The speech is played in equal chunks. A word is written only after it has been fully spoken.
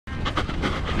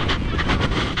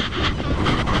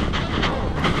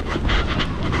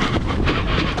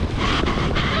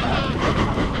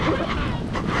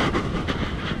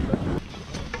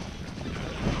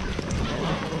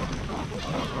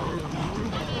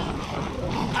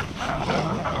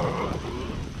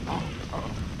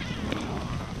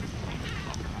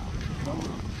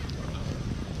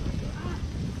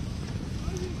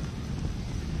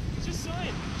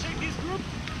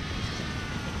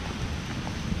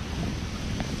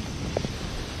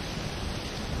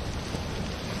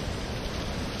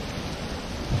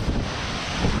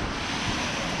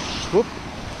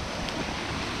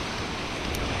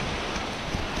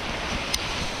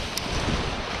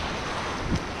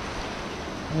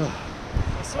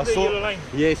I saw the yellow line.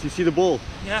 Yes, you see the ball?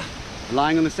 Yeah.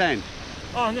 Lying on the sand.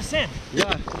 Oh, on the sand?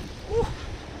 Yeah. Ooh,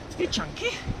 it's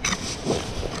chunky.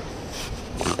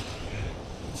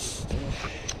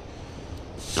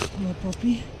 My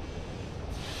puppy.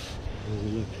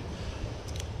 Look.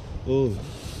 Oh,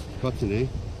 cotton, eh?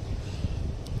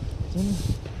 Don't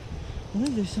know,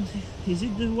 there's something. Is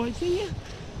it the white thing here?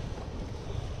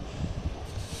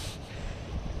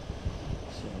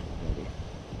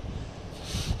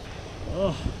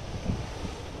 Oh.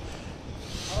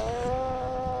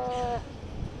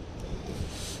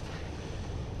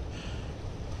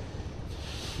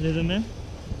 Leatherman?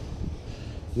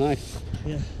 Nice.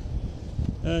 Yeah.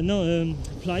 No,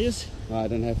 pliers. Oh, I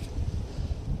don't have.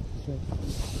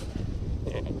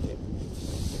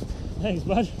 Thanks,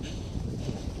 bud.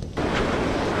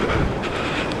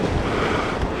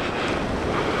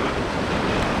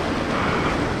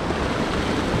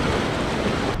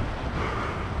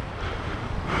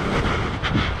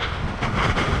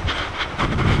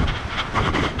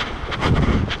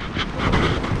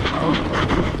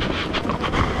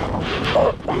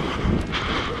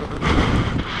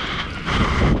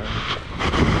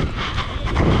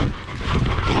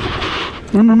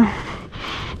 No, no, no.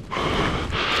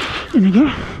 In you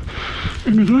go.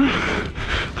 In you go.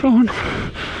 Come on.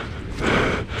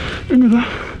 In you go.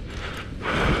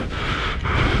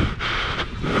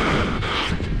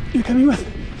 You're coming with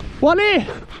Wally!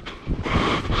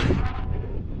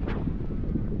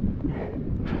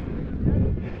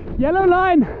 Yellow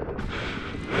line!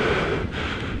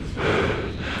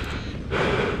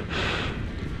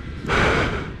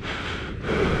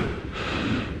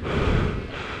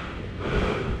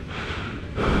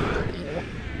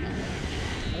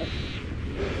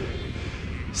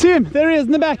 See him, there he is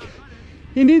in the back.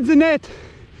 He needs a net.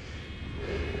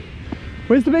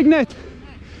 Where's the big net?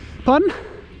 Pardon?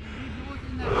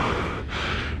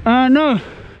 No.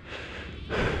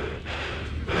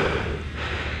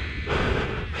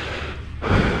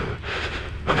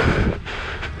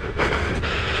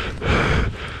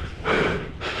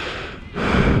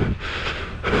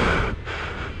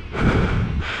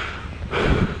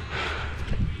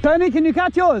 Tony, can you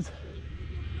catch yours?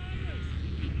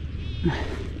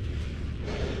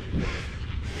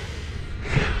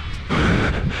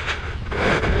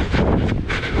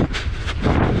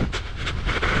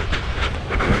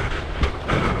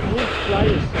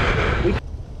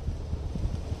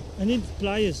 I need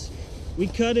pliers. We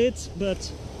cut it,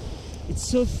 but it's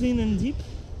so thin and deep.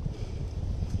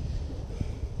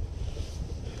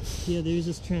 Here, there is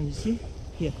a strand, you see?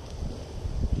 Here.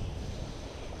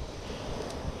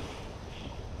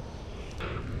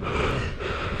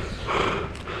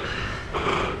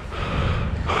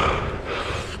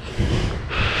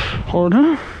 Hold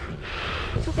on.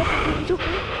 It's okay. It's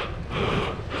okay.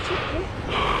 It's okay.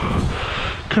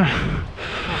 Okay.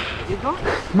 You go?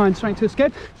 Mine's trying to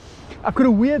escape. I've got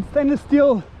a weird stainless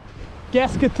steel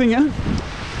gasket thing here.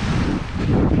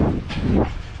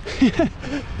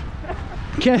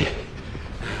 Okay.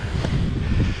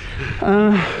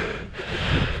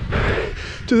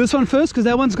 Do this one first because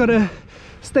that one's got a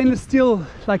stainless steel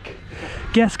like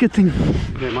gasket thing.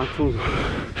 Yeah, my tools.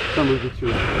 Some of it too.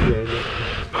 Yeah.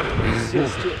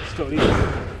 Slowly.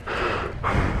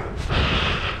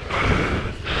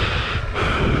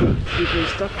 Keep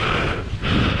stuck.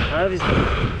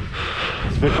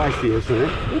 It's a bit feisty, isn't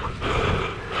it?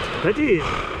 That is.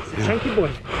 It's a chunky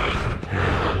boy.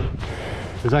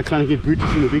 It's like trying to get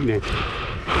booties in the big net.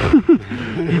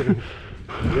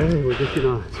 Yeah, we're getting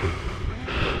on.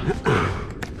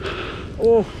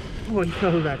 Oh, you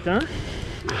felt that, huh?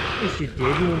 Yes, you did,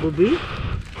 Bumblebee.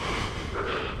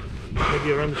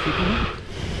 Maybe around the feet now.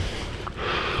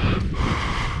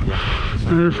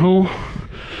 There's hole.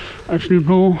 Actually,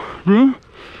 hole. Blue.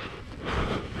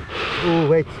 Oh,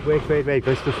 wait.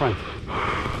 Goes to the front.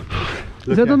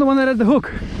 Is that not the one that had the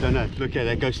hook? No. Look here.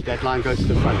 That line goes to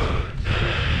the front.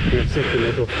 You're set the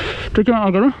net off. Take it out.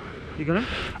 I got it. You got it?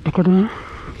 I got it.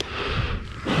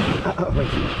 Wait.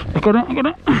 I got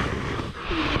it.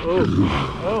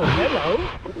 Oh, hello.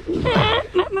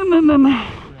 No.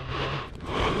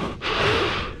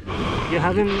 You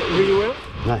have him really well?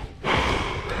 No.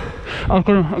 I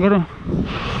got it.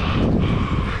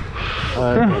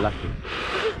 Okay, lucky.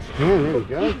 Yeah, there we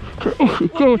go.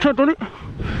 Go, chat on it.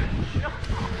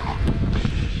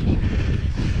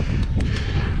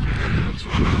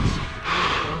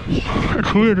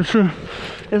 It's weird,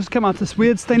 it's come out this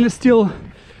weird stainless steel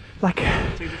like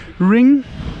ring.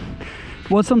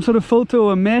 Was some sort of filter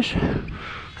or mesh.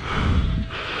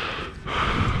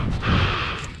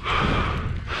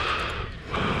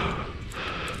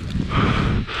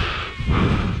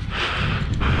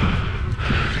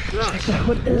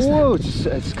 What is that? Whoa,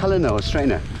 it's Cullinan or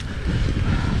strainer.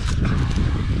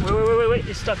 Wait,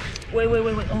 it's stuck. Wait.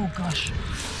 Oh gosh.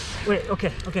 Wait,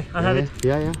 okay, I have it.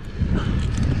 Yeah.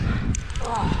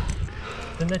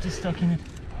 The net is stuck in it.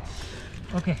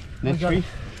 Okay. Net we got free. it.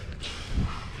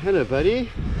 Hello, buddy.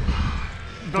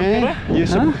 Hey,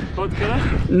 Yes, Huh? boat killer?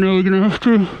 No, we're gonna have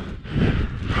to.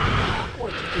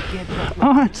 What did you get that?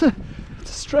 Oh, it's a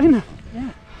strainer. Yeah.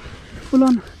 Full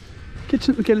on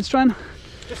kitchen. Okay, let's try and.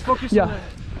 Just focus Yeah. on it.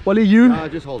 Wally, you.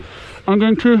 just hold. I'm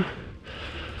going to.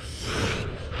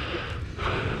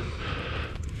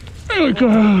 There we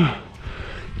go.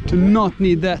 Do not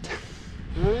need that.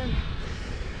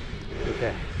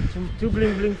 Okay. Too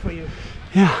bling for you.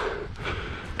 Yeah.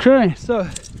 Okay, so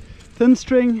thin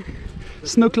string,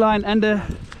 snook line, and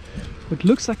what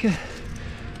looks like a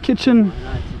kitchen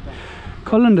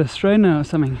colander strainer or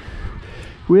something.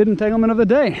 Weird entanglement of the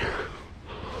day.